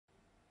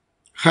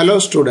Hello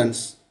students,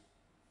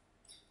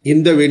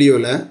 இந்த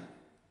வீடியோவில்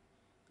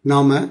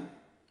நாம்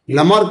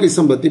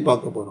Lamarckism பற்றி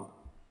பார்க்க போகிறோம்.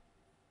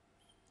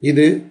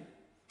 இது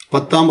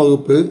 10ஆம்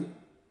வகுப்பு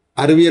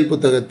அறிவியல்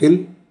புத்தகத்தில்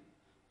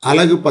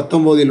அலகு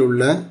 19இல்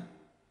உள்ள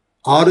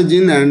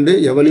Origin and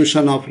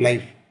Evolution of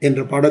Life என்ற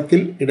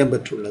பாடத்தில்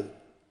இடம்பெற்றுள்ளது.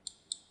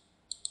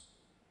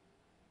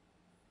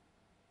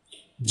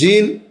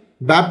 ஜீன்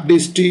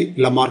பாப்டிஸ்ட்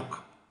லமார்க்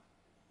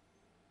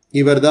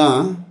இவர்தான்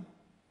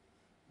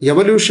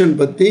எவல்யூஷன்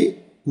பற்றி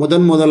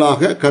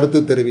முதலாக கருத்து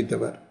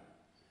தெரிவித்தவர்.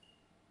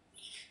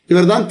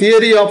 இவர்தான்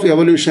தியரி ஆஃப்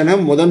எவல்யூஷனை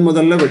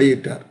முதல்ல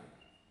வெளியிட்டார்.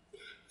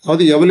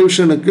 அதாவது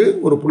எவல்யூஷனுக்கு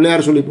ஒரு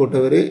பிள்ளையார் சொல்லி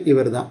போட்டவர்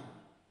இவர்தான்,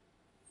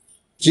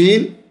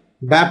 ஜீன்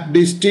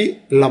பாப்டிஸ்ட்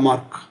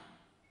லமார்க்.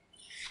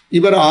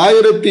 இவர்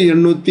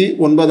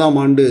 1809ஆம்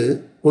ஆண்டு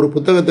ஒரு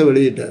புத்தகத்தை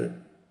வெளியிட்டார்.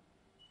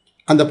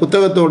 அந்த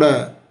புத்தகத்தோட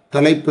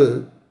தலைப்பு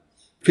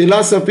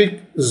பிலாசபிக்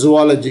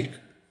ஜுவாலஜிக்.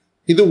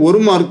 இது ஒரு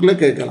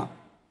மார்க்கில் கேட்கலாம்.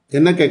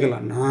 என்ன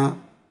கேட்கலாம்னா,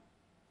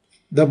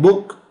 The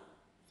book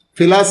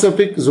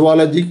Philosophic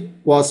Zoology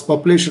was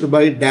published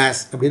by Dash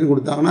அப்படின்னு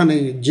கொடுத்தாங்கன்னா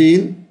நீங்கள்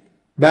ஜீன்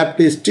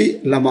பாப்டிஸ்ட்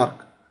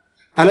லமார்க்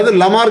அல்லது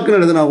லமார்க்னு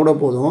எழுதினா கூட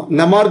போதும்.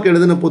 லமார்க்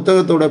எழுதின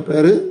புத்தகத்தோட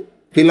பேர்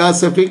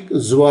Philosophic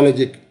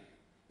Zoologic.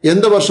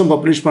 எந்த வருஷம்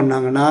பப்ளிஷ்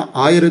பண்ணாங்கன்னா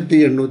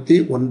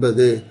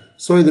 1809.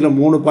 ஸோ இதில்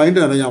 3 பாயிண்ட்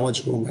நிறையா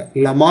வச்சுக்கோங்க.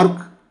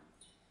 Lamarck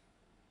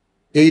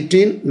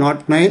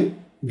 1809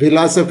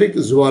 Philosophic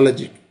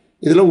Zoologic.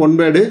 இதில் 1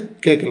 வேர்டு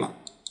கேட்கலாம்.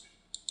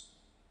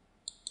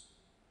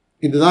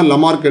 இதுதான்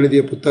லமார்க்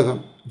எழுதிய புத்தகம்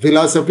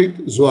Philosophic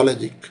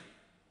Zoologic.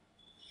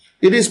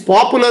 It is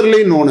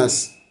popularly known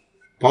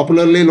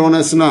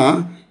asனா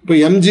இப்போ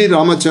எம்ஜி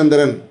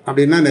ராமச்சந்திரன்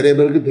அப்படின்னா நிறைய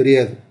பேருக்கு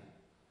தெரியாது.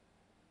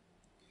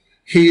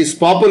 He is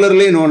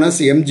popularly known as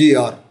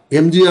MGR.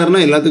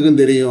 எம்ஜிஆர்னா எல்லாத்துக்கும்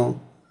தெரியும்,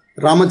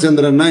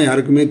 ராமச்சந்திரன்னா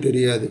யாருக்குமே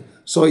தெரியாது.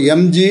 So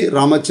MG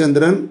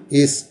Ramachandran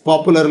is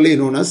popularly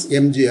known as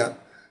MGR.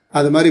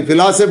 அது மாதிரி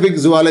Philosophic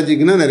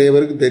Zoologicனா நிறைய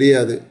பேருக்கு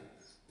தெரியாது.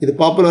 இது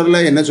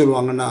பாப்புலரில் என்ன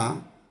சொல்லுவாங்கன்னா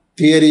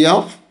theory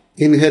of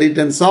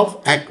inheritance of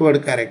awkward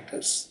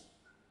characters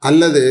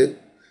அல்லது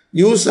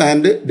யூஸ்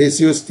அண்ட்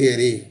டிஸ்யூஸ்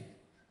தியரி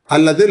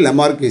அல்லது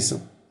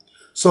லமார்க்கிசம்.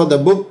 So the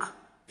book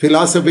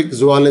Philosophic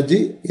Zoology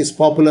is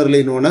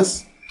popularly known as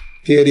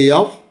theory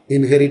of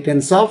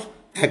inheritance of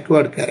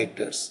awkward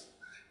characters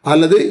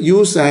அல்லது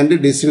யூஸ் அண்ட்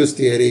டிஸ்யூஸ்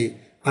தியரி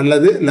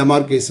அல்லது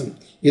லமார்க்கிசம்.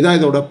 இதான்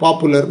இதோட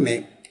பாப்புலர்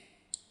நேம்.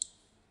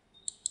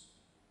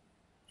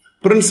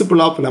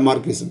 Principle of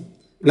லமார்க்கிசம்.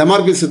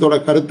 லமார்க்கிசத்தோட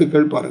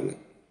கருத்துக்கள் பாருங்கள்.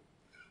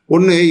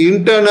 ஒன்று,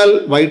 internal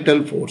vital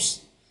force,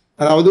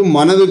 அதாவது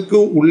மனதுக்கு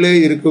உள்ளே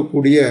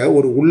இருக்கக்கூடிய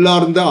ஒரு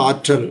உள்ளார்ந்த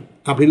ஆற்றல்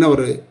அப்படின்னு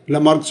அவர்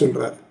லமார்க்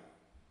சொல்கிறார்.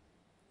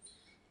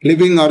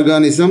 Living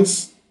organisms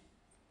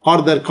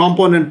are there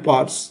component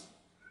parts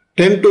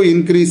ten to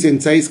increase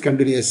in size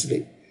continuously.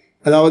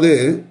 அதாவது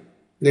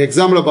இந்த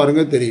எக்ஸாம்பிளை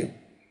பாருங்கள் தெரியும்.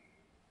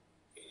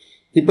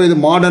 இப்போ இது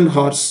மாடர்ன்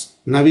ஹார்ஸ்,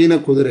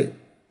 நவீன குதிரை.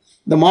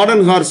 இந்த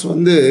மாடர்ன் ஹார்ஸ்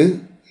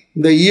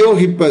இந்த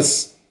இயோஹிப்பஸ்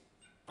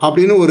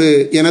அப்படின்னு ஒரு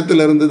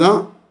இனத்திலிருந்து தான்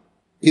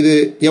இது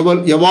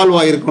எவால்வ்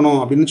ஆகிருக்கணும்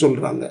அப்படின்னு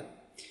சொல்கிறாங்க.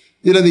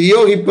 இதில் இந்த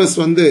இயோஹிப்பஸ்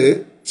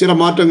சில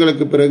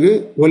மாற்றங்களுக்கு பிறகு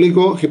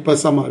ஒலிகோ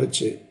ஹிப்பஸாக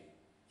மாறுச்சு.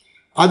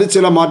 அது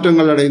சில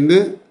மாற்றங்கள் அடைந்து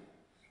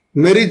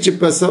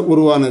மெரிச்சிப்பஸாக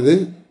உருவானது.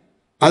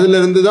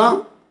 அதிலிருந்து தான்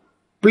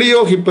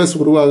பிளியோஹிப்பஸ்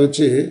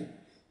உருவாகுச்சு.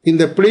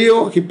 இந்த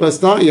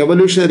பிளியோஹிப்பஸ் தான்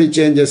எவல்யூஷனரி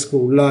சேஞ்சஸ்க்கு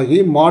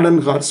உள்ளாகி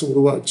மாடர்ன் ஹார்ஸ்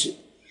உருவாச்சு.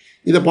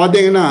 இதை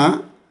பார்த்தீங்கன்னா,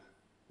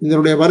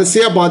 இதனுடைய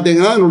வரிசையாக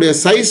பார்த்தீங்கன்னா இதனுடைய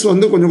சைஸ்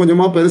கொஞ்சம்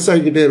கொஞ்சமாக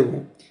பெருசாகிக்கிட்டே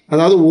இருக்கும்.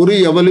 அதாவது ஒரு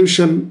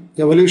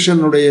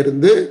எவல்யூஷனுடைய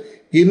இருந்து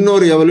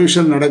இன்னொரு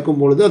எவல்யூஷன்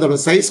நடக்கும் பொழுது அதோட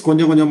சைஸ்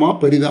கொஞ்சம் கொஞ்சமாக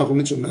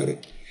பெரிதாகும்னு சொன்னார்.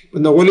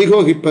 இந்த ஒலிகோ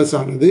ஹிப்பஸ்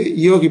ஆனது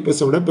இயோ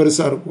ஹிப்பஸை விட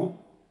பெருசாக இருக்கும்.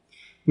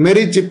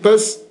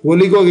 மெரிச்சிப்பஸ்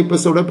ஒலிகோ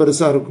ஹிப்பஸோட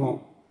பெருசாக இருக்கும்.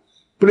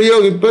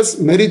 பிளியோஹிப்பஸ்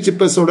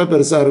மெரிச்சிப்பஸோட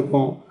பெருசாக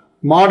இருக்கும்.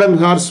 மாடர்ன்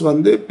ஹார்ஸ்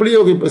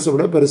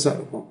பிளியோஹிப்பஸோட பெருசாக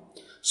இருக்கும்.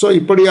 ஸோ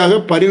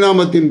இப்படியாக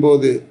பரிணாமத்தின்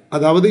போது,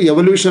 அதாவது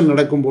எவல்யூஷன்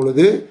நடக்கும்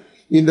பொழுது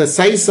இந்த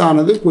சைஸ்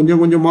ஆனது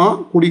கொஞ்சம் கொஞ்சமாக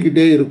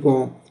கூடிக்கிட்டே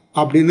இருக்கும்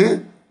அப்படின்னு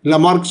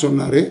லமார்க்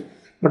சொன்னார்.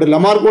 பட்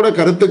லமார்க்கோட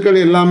கருத்துக்கள்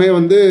எல்லாமே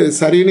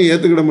சரின்னு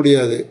ஏற்றுக்கிட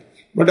முடியாது.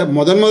 பட்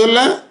முதல்ல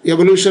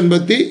எவல்யூஷன்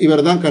பற்றி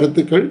இவர் தான்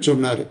கருத்துக்கள்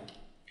சொன்னார்.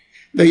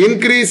 த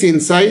increase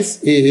in size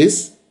is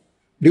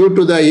due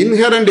to the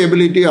inherent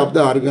ability of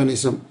the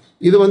organism.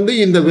 இது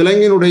இந்த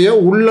விலங்கினுடைய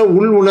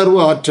உள் உணர்வு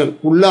ஆற்றல்,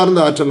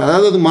 உள்ளார்ந்த ஆற்றல்.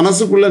 அதாவது அது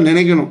மனசுக்குள்ளே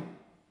நினைக்கணும்,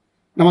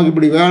 நமக்கு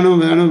இப்படி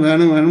வேணும் வேணும்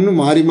வேணும் வேணும்னு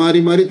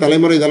மாறி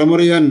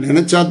தலைமுறையாக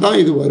நினச்சா தான்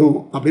இது வரும்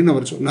அப்படின்னு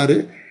அவர் சொன்னார்.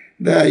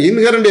 இந்த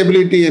இன்ஹெரண்ட்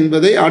எபிலிட்டி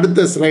என்பதை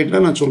அடுத்த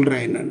ஸ்லைடில் நான்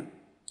சொல்கிறேன் என்னன்னு.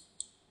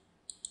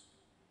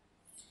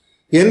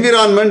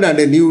 Environment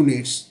and new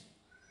needs.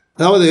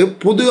 அதாவது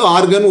புது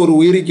ஆர்கன் ஒரு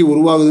உயிரிக்கு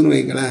உருவாகுதுன்னு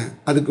வைங்களேன்,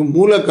 அதுக்கு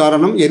மூல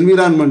காரணம்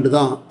என்விரான்மெண்ட்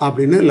தான்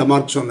அப்படின்னு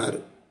லமார்க் சொன்னார்.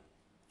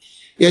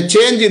 எ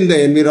change in the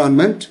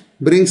environment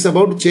brings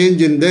about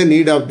change in the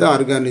need of the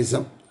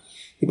organism.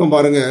 இப்போ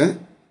பாருங்கள்,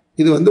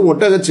 இது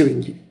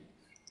ஒட்டகச்சிவிங்கி.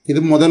 இது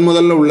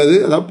முதல்ல உள்ளது,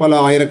 அதாவது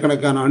பல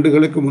ஆயிரக்கணக்கான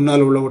ஆண்டுகளுக்கு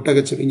முன்னால் உள்ள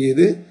ஒட்டகச்சிவிங்கி.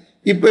 இது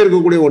இப்போ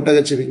இருக்கக்கூடிய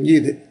ஒட்டகச்சிவிங்கி.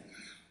 இது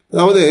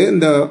அதாவது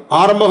இந்த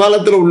ஆரம்ப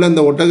காலத்தில் உள்ள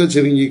இந்த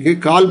ஒட்டகச்சிவிங்கிக்கு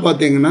கால்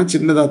பார்த்தீங்கன்னா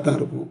சின்னதாக தான்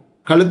இருக்கும்,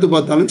 கழுத்து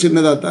பார்த்தாலும்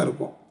சின்னதாக தான்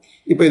இருக்கும்.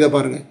 இப்போ இதை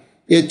பாருங்கள்,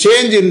 A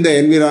change in the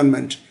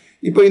environment.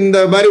 இப்போ இந்த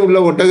மாதிரி உள்ள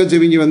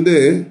ஒட்டகச்சிவிங்கி வந்து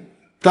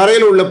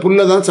தரையில் உள்ள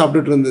புல்லை தான்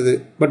சாப்பிட்டுட்டு இருந்தது.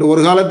 பட்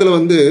ஒரு காலத்தில்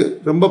வந்து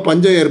ரொம்ப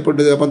பஞ்சம்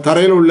ஏற்பட்டது. அப்போ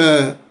தரையில் உள்ள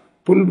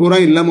புல் பூரா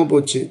இல்லாமல்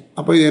போச்சு.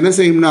 அப்போ இது என்ன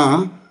செய்யும்னா,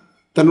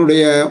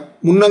 தன்னுடைய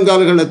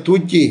முன்னங்கால்களை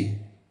தூக்கி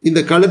இந்த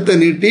கழுத்தை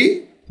நீட்டி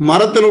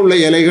மரத்தில் உள்ள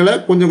இலைகளை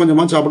கொஞ்சம்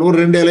கொஞ்சமாக சாப்பிடும். ஒரு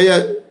 2 இலையை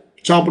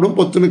சாப்பிடும்,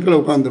 பொத்துணுக்களை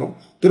உட்காந்துரும்.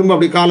 திரும்ப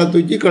அப்படி காலை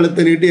தூக்கி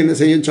கழுத்தை நீட்டி என்ன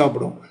செய்யும்,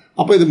 சாப்பிடும்.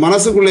 அப்போ இது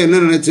மனசுக்குள்ளே என்ன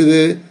நினச்சிது,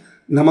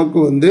 நமக்கு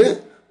வந்து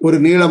ஒரு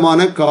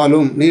நீளமான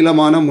காலும்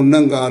நீளமான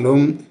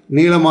முன்னங்காலும்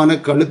நீளமான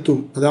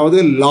கழுத்தும், அதாவது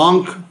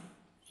long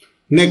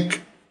neck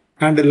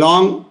and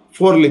long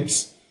four lips,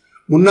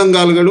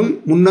 முன்னங்கால்களும்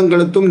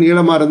முன்னங்கழுத்தும்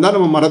நீளமாக இருந்தால்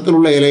நம்ம மரத்தில்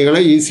உள்ள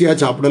இலைகளை ஈஸியாக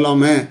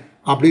சாப்பிடலாமே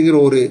அப்படிங்கிற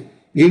ஒரு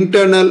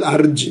இன்டர்னல்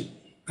அர்ஜ்,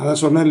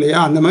 அதான் சொன்னேன் இல்லையா,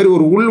 அந்த மாதிரி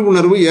ஒரு உள்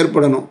உணர்வு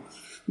ஏற்படணும்.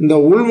 இந்த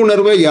உள்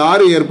உணர்வை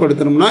யார்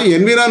ஏற்படுத்தணும்னா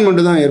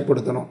என்விரான்மெண்ட் தான்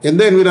ஏற்படுத்தணும்.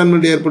 எந்த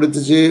என்விரான்மெண்ட்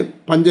ஏற்படுத்துச்சு,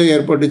 பஞ்சம்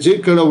ஏற்பட்டுச்சு,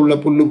 கீழே உள்ள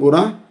புல்லு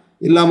பூரா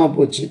இல்லாமல்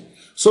போச்சு.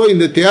 ஸோ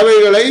இந்த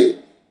தேவைகளை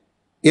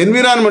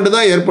என்விரான்மெண்ட்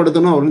தான்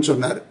ஏற்படுத்தணும் அப்படின்னு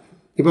சொன்னார்.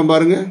 இப்போ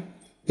பாருங்கள்,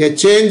 எ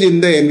சேஞ்ச்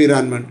இன் த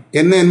என்விரான்மெண்ட்.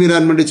 என்ன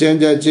என்விரான்மெண்ட்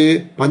சேஞ்ச் ஆச்சு,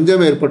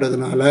 பஞ்சம்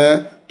ஏற்பட்டதுனால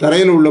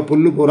தரையில் உள்ள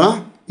புல்லு பூரா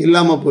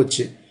இல்லாமல்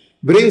போச்சு.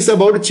 brings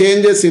about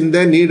changes in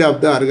the need of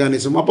the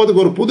organism. அப்போ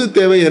அதுக்கு ஒரு புது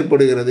தேவை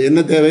ஏற்படுகிறது. என்ன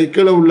தேவை,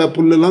 கீழே உள்ள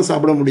புல்லெல்லாம்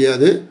சாப்பிட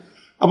முடியாது,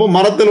 அப்போ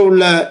மரத்தில்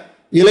உள்ள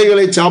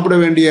இலைகளை சாப்பிட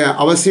வேண்டிய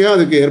அவசியம்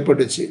அதுக்கு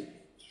ஏற்பட்டுச்சு.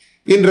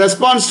 இன்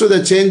response to the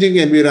changing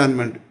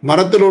environment,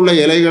 மரத்தில் உள்ள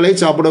இலைகளை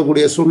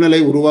சாப்பிடக்கூடிய சூழ்நிலை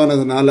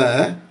உருவானதுனால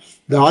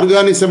த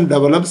organism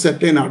develop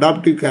certain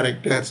adaptive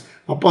characters.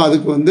 அப்போ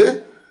அதுக்கு வந்து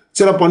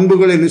சில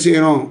பண்புகள் என்ன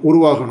செய்யணும்,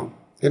 உருவாகணும்.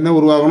 என்ன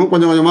உருவாகணும்,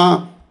 கொஞ்சம்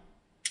கொஞ்சமாக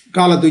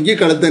காலை தூக்கி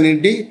கழுத்தை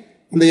நீட்டி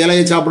அந்த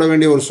இலையை சாப்பிட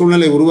வேண்டிய ஒரு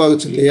சூழ்நிலை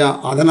உருவாகுச்சு இல்லையா.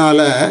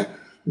 அதனால்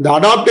த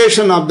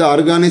adaptation of the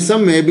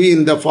organism maybe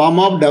in the form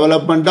of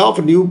development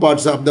of new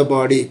parts of the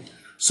body.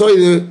 So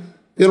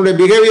இதனுடைய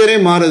பிஹேவியரே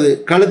மாறுது.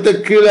 கழுத்தை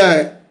கீழே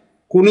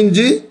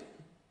குனிஞ்சு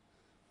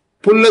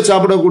புல்லை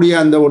சாப்பிடக்கூடிய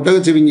அந்த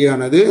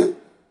ஒட்டகச்சிவிங்கியானது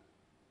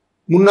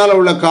முன்னால்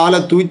உள்ள காலை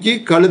தூக்கி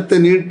கழுத்தை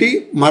நீட்டி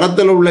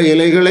மரத்தில் உள்ள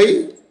இலைகளை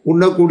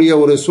உண்ணக்கூடிய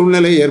ஒரு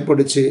சூழ்நிலை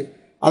ஏற்பட்டுச்சு.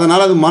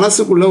 அதனால் அது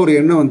மனசுக்குள்ளே ஒரு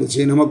எண்ணம்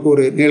வந்துச்சு, நமக்கு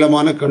ஒரு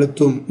நீளமான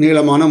கழுத்தும்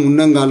நீளமான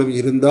முன்னங்காலும்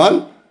இருந்தால்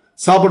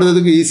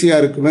சாப்பிட்றதுக்கு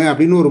ஈஸியாக இருக்குமே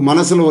அப்படின்னு ஒரு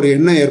மனசில் ஒரு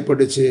எண்ணம்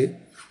ஏற்பட்டுச்சு,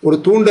 ஒரு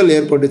தூண்டல்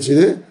ஏற்பட்டுச்சு.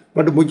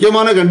 பட்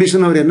முக்கியமான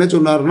கண்டிஷன் அவர் என்ன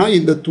சொன்னார்னா,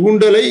 இந்த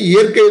தூண்டலை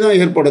இயற்கை தான்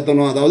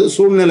ஏற்படுத்தணும், அதாவது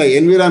சூழ்நிலை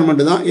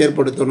என்விரான்மெண்ட் தான்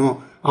ஏற்படுத்தணும்.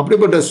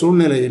 அப்படிப்பட்ட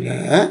சூழ்நிலையில்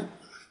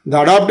the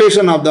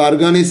adaptation of the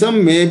organism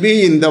may be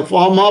in the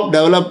form of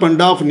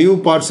development of new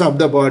parts of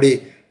the body.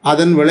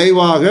 அதன்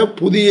விளைவாக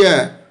புதிய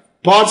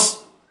பார்ட்ஸ்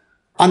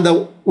அந்த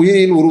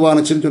உயிரில்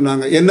உருவானுச்சுன்னு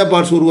சொன்னாங்க. என்ன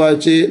பார்ட்ஸ்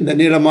உருவாச்சு, இந்த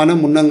நீளமான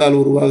முன்னங்கால்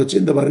உருவாச்சு,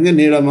 இந்த பாருங்க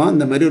நீளமாக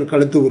இந்த மாதிரி ஒரு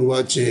கழுத்து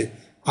உருவாச்சு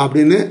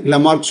அப்படின்னு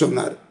லமார்க்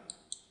சொன்னார்.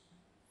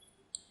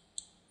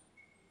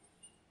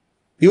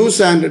 Use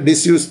and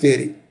disuse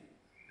theory.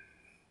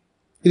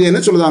 இது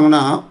என்ன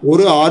சொல்லுதாங்கன்னா,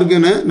 ஒரு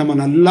ஆர்கனை நம்ம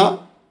நல்லா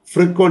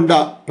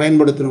ஃப்ரீக்வெண்ட்டாக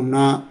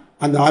பயன்படுத்தினோம்னா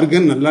அந்த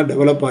ஆர்கன் நல்லா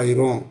டெவலப்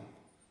ஆகிரும்.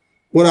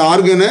 ஒரு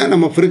ஆர்கனை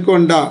நம்ம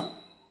ஃப்ரீக்வெண்ட்டாக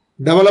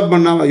டெவலப்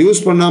பண்ணாமல்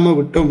யூஸ் பண்ணாமல்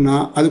விட்டோம்னா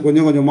அது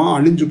கொஞ்சம் கொஞ்சமாக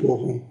அழிஞ்சு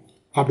போகும்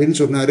அப்படின்னு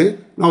சொன்னார்.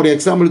 நான் ஒரு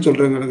எக்ஸாம்பிள்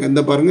சொல்கிறேங்க.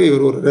 இந்த பாருங்கள்,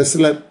 இவர் ஒரு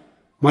ரெஸ்லர்,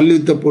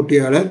 மல்யுத்த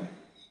போட்டியாளர்.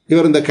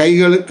 இவர் இந்த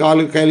கைகள்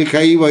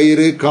கை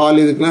வயிறு கால்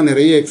இதுக்கெல்லாம்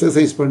நிறைய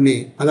எக்ஸசைஸ் பண்ணி,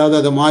 அதாவது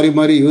அதை மாறி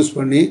மாறி யூஸ்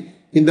பண்ணி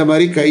இந்த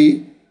மாதிரி கை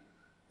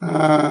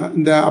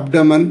இந்த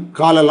அப்டமன்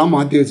காலெல்லாம்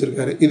மாற்றி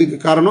வச்சுருக்காரு. இதுக்கு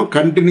காரணம்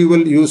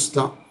கண்டினியூவல் யூஸ்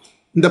தான்.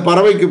 இந்த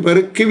பறவைக்கு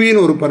பேர்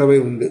கிவின்னு ஒரு பறவை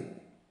உண்டு.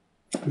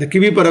 இந்த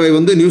கிவி பறவை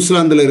வந்து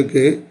நியூசிலாந்தில்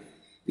இருக்குது.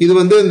 இது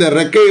வந்து இந்த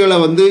ரெக்கைகளை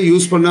வந்து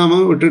யூஸ்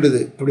பண்ணாமல் விட்டுடுது.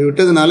 அப்படி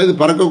விட்டதுனால இது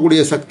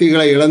பறக்கக்கூடிய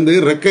சக்திகளை இழந்து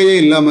ரெக்கையே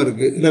இல்லாமல்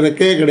இருக்குது. இதில்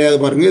ரெக்கையே கிடையாது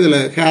பாருங்கள், இதில்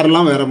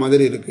ஹேர்லாம் வேறு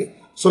மாதிரி இருக்குது.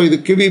 ஸோ இது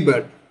கிவி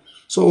பேர்ட்.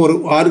 ஸோ ஒரு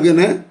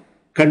ஆர்கனை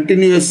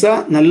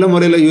கண்டினியூஸாக நல்ல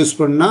முறையில் யூஸ்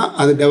பண்ணால்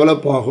அது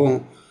டெவலப் ஆகும்.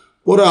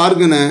 ஒரு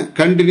ஆர்கனை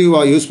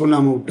கண்டினியூவாக யூஸ்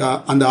பண்ணாமல்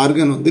விட்டால் அந்த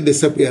ஆர்கன் வந்து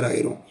டிஸப்பியர்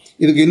ஆகிரும்.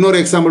 இதுக்கு இன்னொரு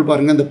எக்ஸாம்பிள்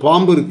பாருங்கள். இந்த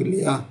பாம்பு இருக்குது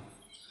இல்லையா,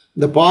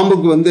 இந்த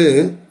பாம்புக்கு வந்து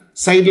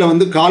சைடில்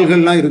வந்து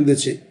கால்கள்லாம்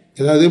இருந்துச்சு.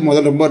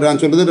 அதாவது ரொம்ப நான்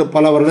சொல்கிறது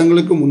பல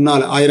வருடங்களுக்கு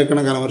முன்னால்,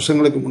 ஆயிரக்கணக்கான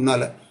வருஷங்களுக்கு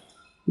முன்னால்.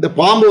 இந்த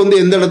பாம்பு வந்து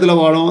எந்த இடத்துல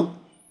வாழும்,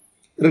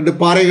 2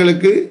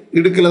 பாறைகளுக்கு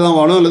இடுக்கில் தான்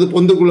வாழும் அல்லது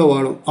பொந்துக்குள்ளே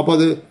வாழும். அப்போ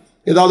அது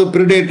ஏதாவது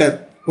ப்ரிடேட்டர்,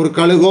 ஒரு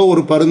கழுகோ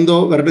ஒரு பருந்தோ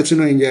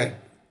விரட்டுச்சுன்னு வைங்க,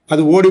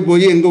 அது ஓடி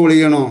போய் எங்கே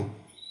ஒளியணும்,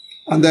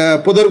 அந்த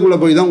புதற்குள்ளே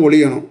போய் தான்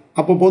ஒளியணும்.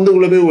 அப்போ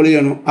பொந்துக்குள்ளே போய்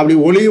ஒளியணும். அப்படி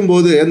ஒளியும்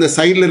போது அந்த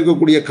சைடில்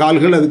இருக்கக்கூடிய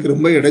கால்கள் அதுக்கு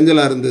ரொம்ப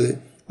இடைஞ்சலாக இருந்தது.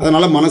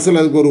 அதனால் மனசில்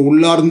அதுக்கு ஒரு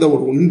உள்ளார்ந்த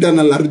ஒரு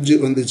இன்டர்னல் அர்ஜ்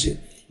வந்துச்சு,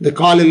 இந்த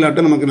கால் இல்லாட்ட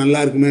நமக்கு நல்லா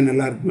இருக்குமே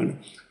நல்லா இருக்குமே.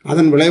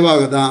 அதன்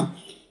விளைவாக தான்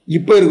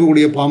இப்போ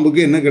இருக்கக்கூடிய பாம்புக்கு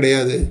என்ன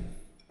கிடையாது,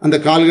 அந்த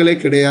கால்களே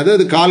கிடையாது.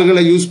 அது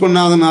கால்களை யூஸ்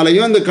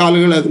பண்ணாதனாலையும் அந்த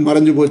கால்கள் அது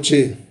மறைஞ்சு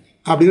போச்சு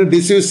அப்படின்னு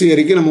டிஸ்யூஸ்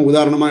தியரிக்கு நம்ம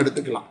உதாரணமாக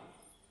எடுத்துக்கலாம்.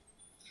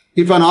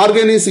 If an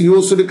organ is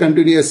used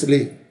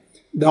continuously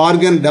the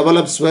organ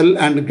develops well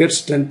and gets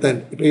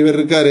strengthened. இப்போ இவர்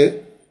இருக்கார்,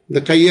 இந்த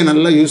கையை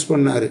நல்லா யூஸ்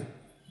பண்ணார்,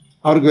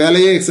 அவருக்கு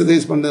வேலையே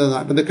எக்ஸசைஸ் பண்ணது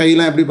தான். இந்த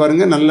கையெல்லாம் எப்படி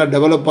பாருங்கள், நல்லா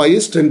டெவலப் ஆகி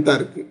ஸ்ட்ரென்த்தாக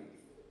இருக்குது.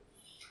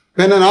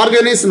 When an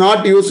organ is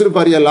not used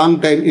for a long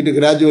time, it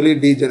gradually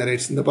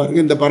degenerates. இந்த பாருங்க,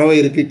 இந்த பறவை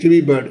இருக்கு, கிவி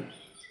பேர்டு.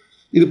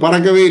 இது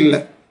பறக்கவே இல்லை.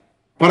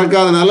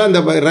 பறக்காதனால அந்த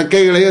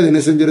ரெக்கைகளை அது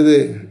என்ன செஞ்சிருது,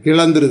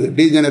 இழந்துருது,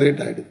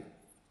 டீஜெனரேட் ஆகிடுது.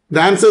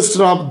 The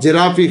ancestor of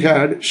giraffe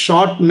had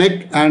short neck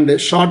and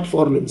short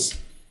forelimbs.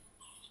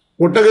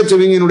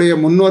 ஒட்டகச்சிவிங்கினுடைய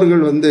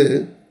முன்னோர்கள்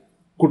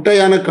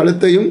குட்டையான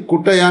கழுத்தையும்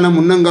குட்டையான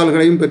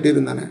முன்னங்கால்களையும்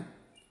பெற்றிருந்தன.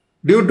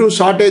 Due to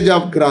shortage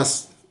of cross,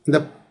 இந்த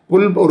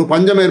புல் ஒரு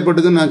பஞ்சம்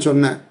ஏற்பட்டதுன்னு நான்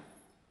சொன்னேன்.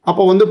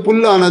 அப்போ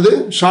புல்லானது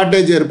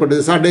ஷார்டேஜ்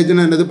ஏற்பட்டது.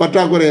 ஷார்டேஜ்னு என்னது,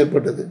 பற்றாக்குறை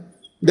ஏற்பட்டது.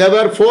 They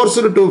were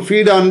forced to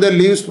feed on the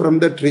leaves from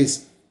the trees.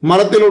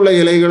 மரத்தில் உள்ள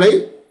இலைகளை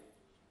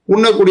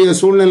உண்ணக்கூடிய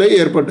சூழ்நிலை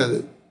ஏற்பட்டது.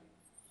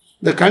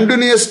 The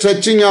continuous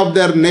stretching of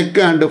their neck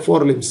and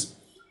forelimbs.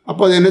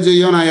 அப்போ அது என்ன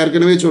செய்யும், நான்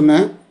ஏற்கனவே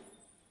சொன்னேன்,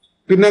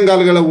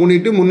 பின்னங்கால்களை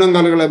ஊனிட்டு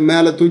முன்னங்கால்களை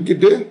மேலே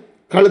தூக்கிட்டு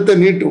கழுத்தை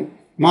நீட்டும்.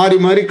 மாறி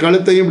மாறி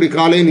கழுத்தையும் இப்படி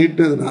காலையும்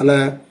நீட்டுறதுனால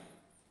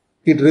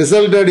it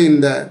resulted in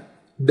the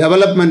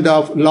development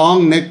of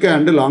long neck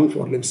and long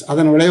forelimbs.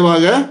 அதன்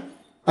விளைவாக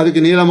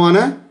அதுக்கு நீளமான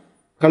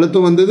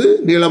கழுத்தும் வந்தது,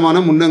 நீளமான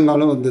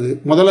முன்னங்காலும் வந்தது.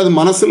 முதல்ல அது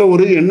மனசில்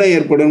ஒரு எண்ணம்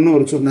ஏற்படும்னு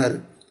அவர் சொன்னார்.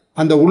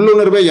 அந்த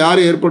உள்ளுணர்வை யார்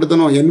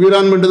ஏற்படுத்தணும்,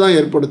 என்விரான்மெண்ட் தான்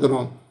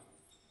ஏற்படுத்தணும்.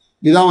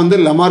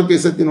 இதான்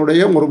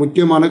லமார்க்கிசத்தினுடைய ஒரு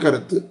முக்கியமான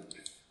கருத்து.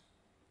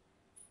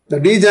 த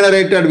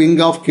டீஜெனரேட்டட்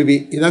விங் ஆஃப் கிவி,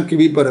 இதான்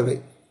கிவி பறவை.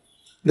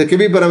 இந்த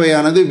கிவி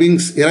பறவையானது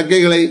விங்ஸ்,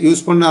 இறக்கைகளை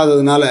யூஸ்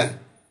பண்ணாததுனால,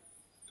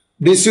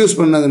 டிஸ்யூஸ்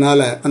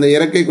பண்ணதுனால அந்த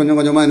இறக்கை கொஞ்சம்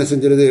கொஞ்சமாக என்ன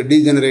செஞ்சிருது,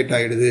 டீஜெனரேட்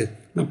ஆகிடுது.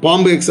 நான்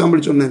பாம்பு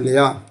எக்ஸாம்பிள் சொன்னேன்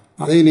இல்லையா,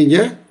 அதை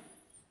நீங்கள்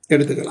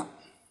எடுத்துக்கலாம்.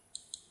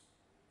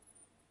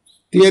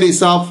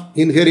 Theories of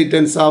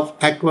inheritance of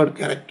awkward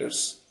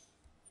characters.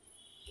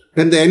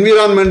 when the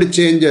environment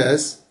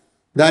changes,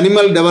 the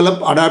animal develop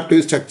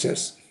adaptive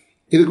structures.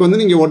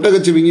 இதுக்கு நீங்கள்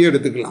ஒட்டகச்சிவிங்கியை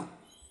எடுத்துக்கலாம்.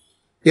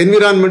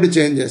 என்விரான்மெண்ட்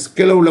சேஞ்சஸ்,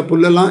 கீழே உள்ள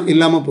புல்லெல்லாம்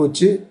இல்லாமல்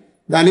போச்சு.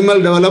 the animal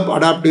develop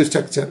adaptive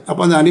structure.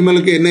 அப்போ அந்த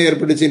அனிமலுக்கு என்ன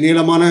ஏற்பட்டுச்சு,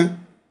 நீளமான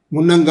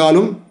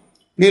முன்னங்காலும்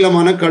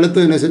நீளமான கழுத்து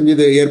என்ன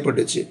செஞ்சது,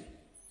 ஏற்பட்டுச்சு.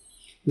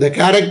 the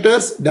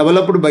characters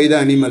developed by the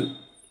animal.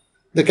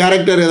 the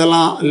character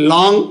இதெல்லாம்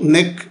long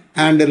neck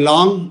and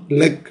long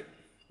leg,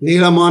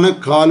 நீளமான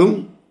காலும்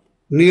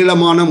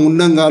நீளமான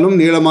முன்னங்காலும்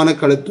நீளமான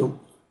கழுத்தும்.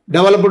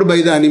 டெவலப்டு பை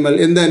த அனிமல்,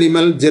 எந்த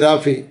அனிமல்,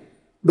 ஜிராஃபி,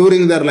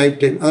 டூரிங் தர் லைஃப்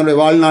டைம், அதனுடைய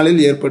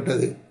வாழ்நாளில்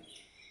ஏற்பட்டது.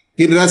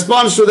 இன்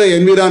response to the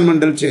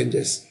environmental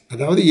changes,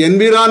 அதாவது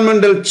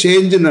என்விரான்மெண்டல்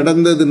சேஞ்ச்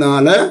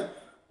நடந்ததுனால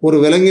ஒரு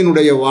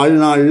விலங்கினுடைய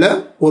வாழ்நாளில்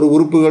ஒரு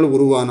உறுப்புகள்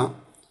உருவானா.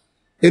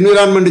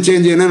 என்விரான்மெண்ட்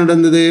சேஞ்ச் என்ன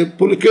நடந்தது,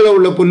 கீழே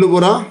உள்ள புல்லு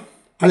பூரா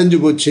அழிஞ்சு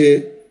போச்சு.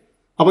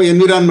 அப்போ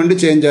என்விரான்மெண்ட்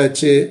சேஞ்ச்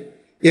ஆச்சு.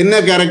 என்ன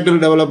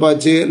கேரக்டர் டெவலப்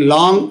ஆச்சு,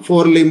 லாங்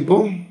ஃபோர்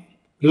லிம்பும்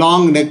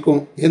லாங் நெக்கும்.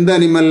 எந்த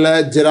அனிமலில்,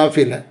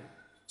 ஜிராஃபியில்.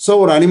 ஸோ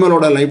ஒரு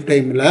அனிமலோட லைஃப்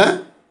டைமில்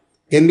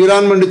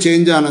என்விரான்மெண்ட்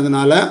சேஞ்ச்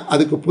ஆனதுனால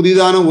அதுக்கு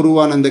புதிதான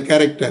உருவான அந்த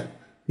கேரக்டர்,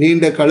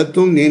 நீண்ட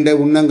கழுத்தும் நீண்ட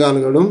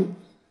உன்னங்கால்களும்,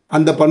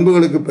 அந்த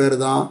பண்புகளுக்கு பேர்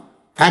தான்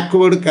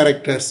ஆக்வர்டு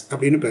கேரக்டர்ஸ்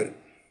அப்படின்னு பேர்.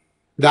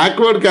 த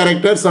awkward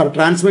characters are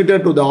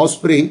transmitted to the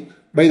offspring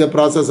by the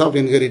process of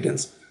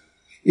inheritance.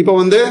 இப்போ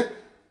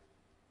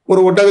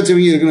ஒரு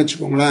ஒட்டகச்சிவிங்கி இருக்குன்னு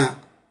வச்சுக்கோங்களேன்,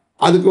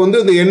 அதுக்கு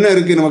இந்த எண்ணம்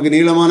இருக்குது, நமக்கு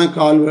நீளமான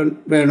கால்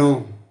வேணும்,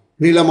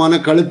 நீளமான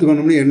கழுத்து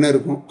வேணும்னு எண்ணம்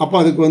இருக்கும். அப்போ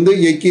அதுக்கு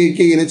எக்கி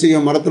எக்கி என்ன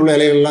செய்யும், மரத்தில் உள்ள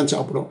இலைகள்லாம்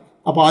சாப்பிடும்.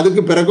 அப்போ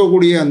அதுக்கு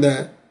பிறக்கக்கூடிய அந்த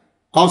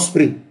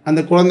ஆஃப்ஸ்பிரிங், அந்த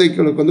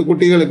குழந்தைகளுக்கு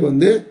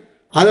குட்டிகளுக்கு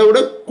அதை விட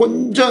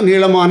கொஞ்சம்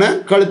நீளமான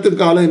கழுத்து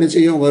காலம் என்ன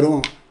செய்யும்,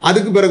 வரும்.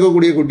 அதுக்கு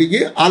பிறக்கக்கூடிய குட்டிக்கு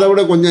அதை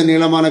விட கொஞ்சம்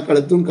நீளமான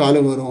கழுத்தும்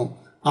காலும் வரும்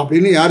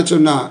அப்படின்னு யார்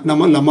சொன்னா,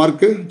 நம்ம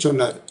லமார்க்கு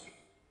சொன்னார்.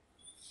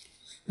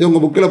 இது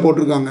உங்கள் புக்கில்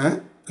போட்டிருக்காங்க.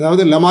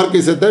 அதாவது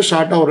லமார்க்கிசத்தை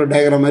ஷார்ட்டாக ஒரு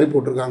டயக்ராம் மாதிரி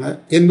போட்டிருக்காங்க.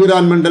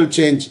 என்விரான்மெண்டல்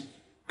சேஞ்ச்,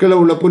 கீழே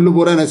உள்ள புல்லு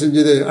பூரா என்ன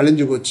செஞ்சது,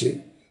 அழிஞ்சு போச்சு.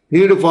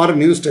 நீடு ஃபார்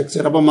நியூ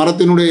ஸ்ட்ரக்சர், அப்போ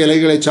மரத்தினுடைய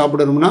இலைகளை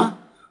சாப்பிடணும்னா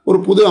ஒரு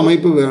புது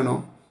அமைப்பு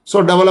வேணும். So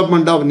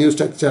development of new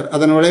structure,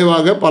 அதன்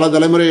விளைவாக பல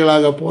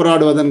தலைமுறைகளாக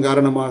போராடுவதன்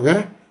காரணமாக,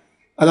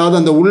 அதாவது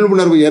அந்த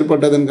உள்ளுணர்வு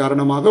ஏற்பட்டதன்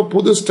காரணமாக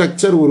புது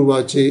ஸ்ட்ரக்சர்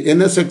உருவாச்சு.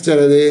 என்ன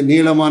ஸ்ட்ரக்சர் அது,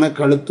 நீளமான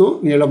கழுத்தும்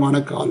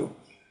நீளமான காலும்.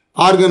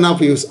 ஆர்கன்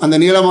ஆஃப் யூஸ், அந்த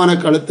நீளமான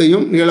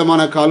கழுத்தையும்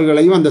நீளமான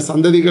கால்களையும் அந்த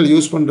சந்ததிகள்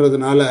யூஸ்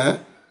பண்ணுறதுனால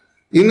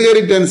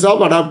இன்ஹெரிட்டன்ஸ்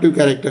ஆஃப் அடாப்டிவ்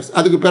கேரக்டர்ஸ்,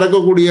 அதுக்கு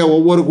பிறக்கக்கூடிய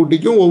ஒவ்வொரு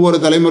குட்டிக்கும் ஒவ்வொரு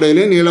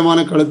தலைமுறையிலையும் நீளமான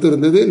கழுத்து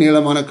இருந்தது,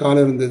 நீளமான கால்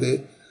இருந்தது.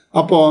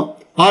 அப்போது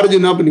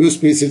ஆரிஜின் ஆஃப் நியூ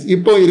ஸ்பீசிஸ்,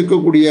 இப்போ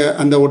இருக்கக்கூடிய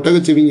அந்த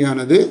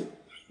ஒட்டகச்சிவிங்கியானது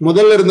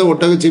முதல்ல இருந்த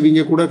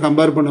ஒட்டகச்சிவிங்க கூட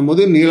கம்பேர்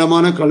பண்ணும்போது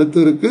நீளமான கழுத்து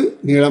இருக்குது,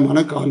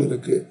 நீளமான கால்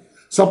இருக்குது.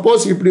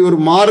 சப்போஸ் இப்படி ஒரு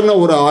மாறின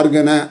ஒரு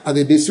ஆர்கனை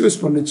அது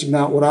டிஸ்யூஸ்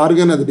பண்ணுச்சுன்னா, ஒரு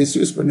ஆர்கன் அது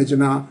டிஸ்யூஸ்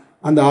பண்ணுச்சுன்னா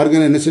அந்த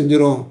ஆர்கன் என்ன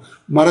செஞ்சிடும்,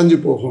 மறைஞ்சு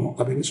போகும்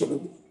அப்படின்னு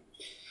சொல்லுது.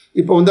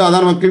 இப்போ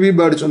அதான் நம்ம கிவி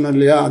பேர்டு சொன்னோம்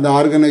இல்லையா, அந்த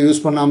ஆர்கனை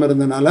யூஸ் பண்ணாமல்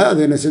இருந்தனால அது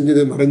என்ன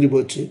செஞ்சது, மறைஞ்சு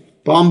போச்சு.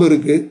 பாம்பு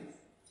இருக்குது,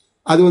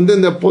 அது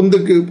இந்த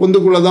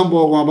பொந்துக்குள்ளே தான்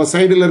போகும். அப்போ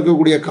சைடில்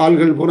இருக்கக்கூடிய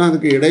கால்கள் பூரா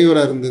அதுக்கு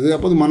இடையூறாக இருந்தது.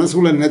 அப்போ அது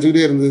மனசுக்குள்ளே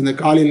நினைச்சிக்கிட்டே இருந்தது, இந்த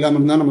கால் இல்லாமல்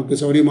இருந்தால்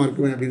நமக்கு சௌரியமாக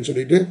இருக்குமே அப்படின்னு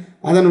சொல்லிட்டு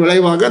அதன்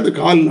விளைவாக அந்த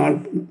கால் நாள்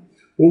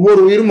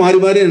ஒவ்வொரு உயிரும் மாறி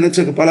மாறி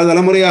நினைச்ச, பல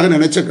தலைமுறையாக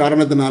நினைச்ச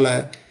காரணத்தினால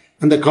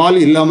அந்த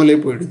கால் இல்லாமலே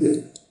போயிடுது.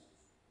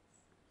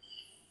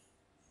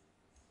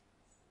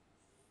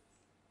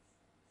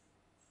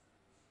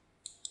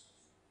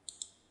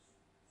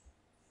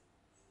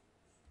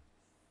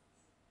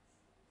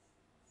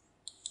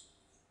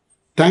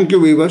 Thank you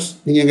viewers.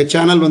 நீங்கள் எங்கள்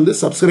சேனல் வந்து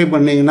சப்ஸ்கிரைப்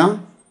பண்ணிங்கன்னா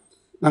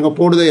நாங்கள்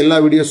போடுற எல்லா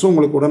வீடியோஸும்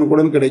உங்களுக்கு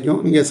உடனுக்குடன் கிடைக்கும்.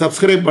 நீங்கள்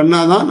சப்ஸ்கிரைப்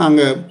பண்ணால் தான்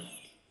நாங்கள்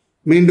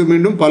மீண்டும்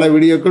மீண்டும் பல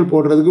வீடியோக்கள்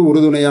போடுறதுக்கு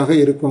உறுதுணையாக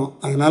இருக்கும்.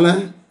 அதனால்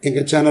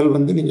எங்கள் சேனல்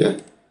வந்து நீங்கள்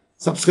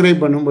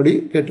சப்ஸ்கிரைப் பண்ணும்படி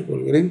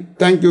கேட்டுக்கொள்கிறேன்.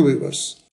 Thank you viewers.